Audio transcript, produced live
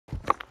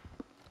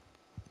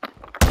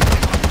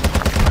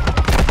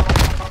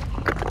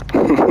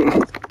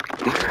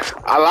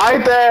I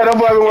like that. That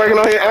boy been working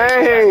on his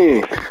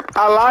aim.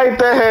 I like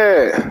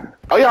that.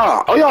 Oh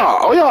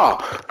y'all.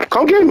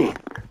 Come get me.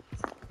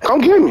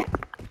 Come get me.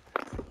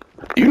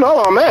 You know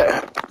where I'm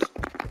at.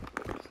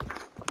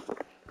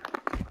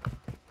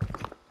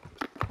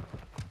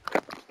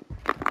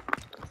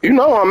 You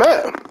know where I'm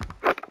at.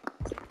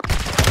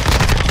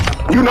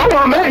 You know where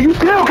I'm at. You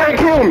still can't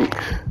kill me.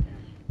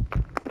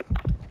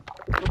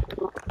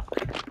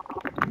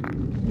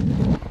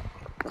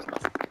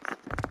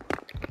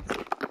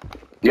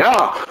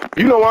 Yeah,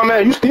 you know where I'm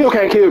at. You still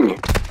can't kill me.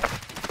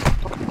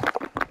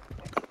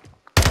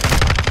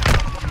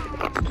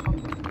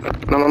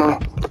 No.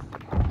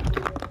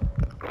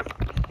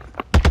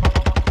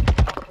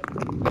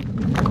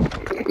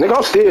 Nigga,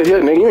 I'm still here,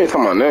 nigga. You ain't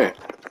talking about that.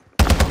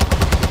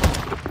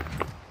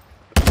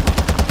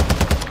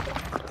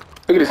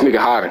 Look at this nigga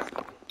hiding.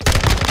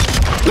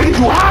 Look at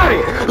you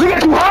hiding! Look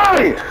at you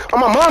hiding! Oh,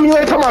 my mom, you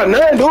ain't talking about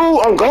nothing, dude.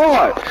 On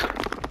God.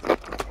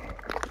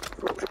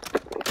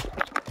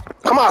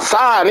 Come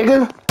outside,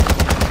 nigga.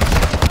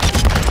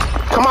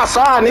 Come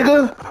outside,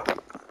 nigga.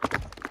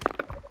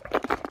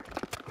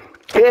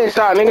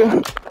 Headshot,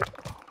 nigga.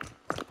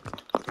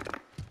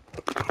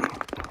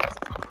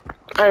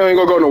 I ain't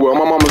gonna go nowhere. On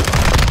my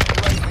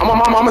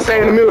mama, I'ma stay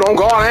in the middle. On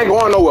God, I ain't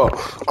going nowhere.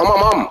 On my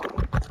mama.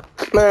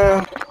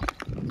 Man.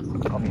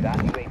 Copy that.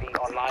 UAV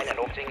online and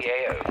orbiting the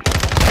AO.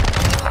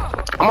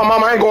 On my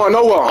mama, I ain't going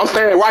nowhere. I'm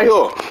staying right here.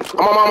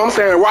 On my mama, I'm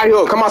staying right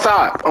here. Come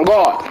outside. On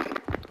God.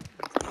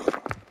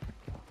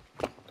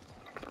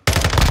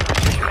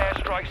 Mission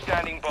airstrike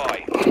standing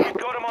by. You've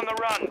got him on the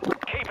run.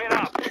 Keep it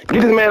up.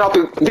 Get this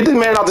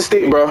man off the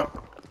stick, bro.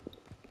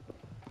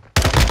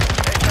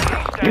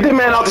 Get this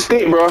man off the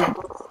stick, bro.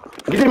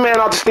 Get this man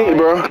off the stick,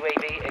 bro.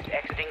 UAV is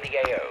exiting the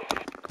AO.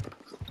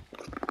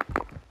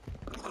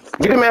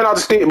 Get this man off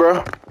the stick,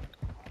 bro.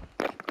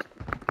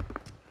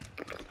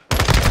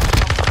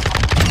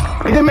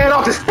 Get this man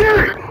off the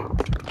stick!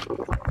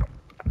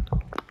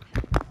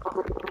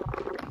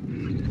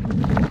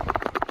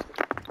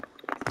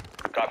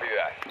 Copy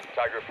that.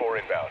 Tiger 4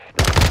 inbound.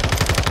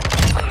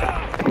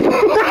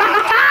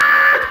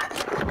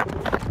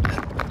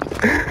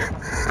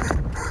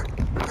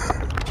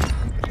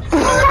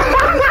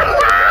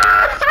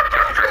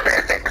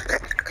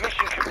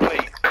 Mission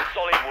complete.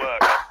 Solid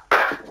work.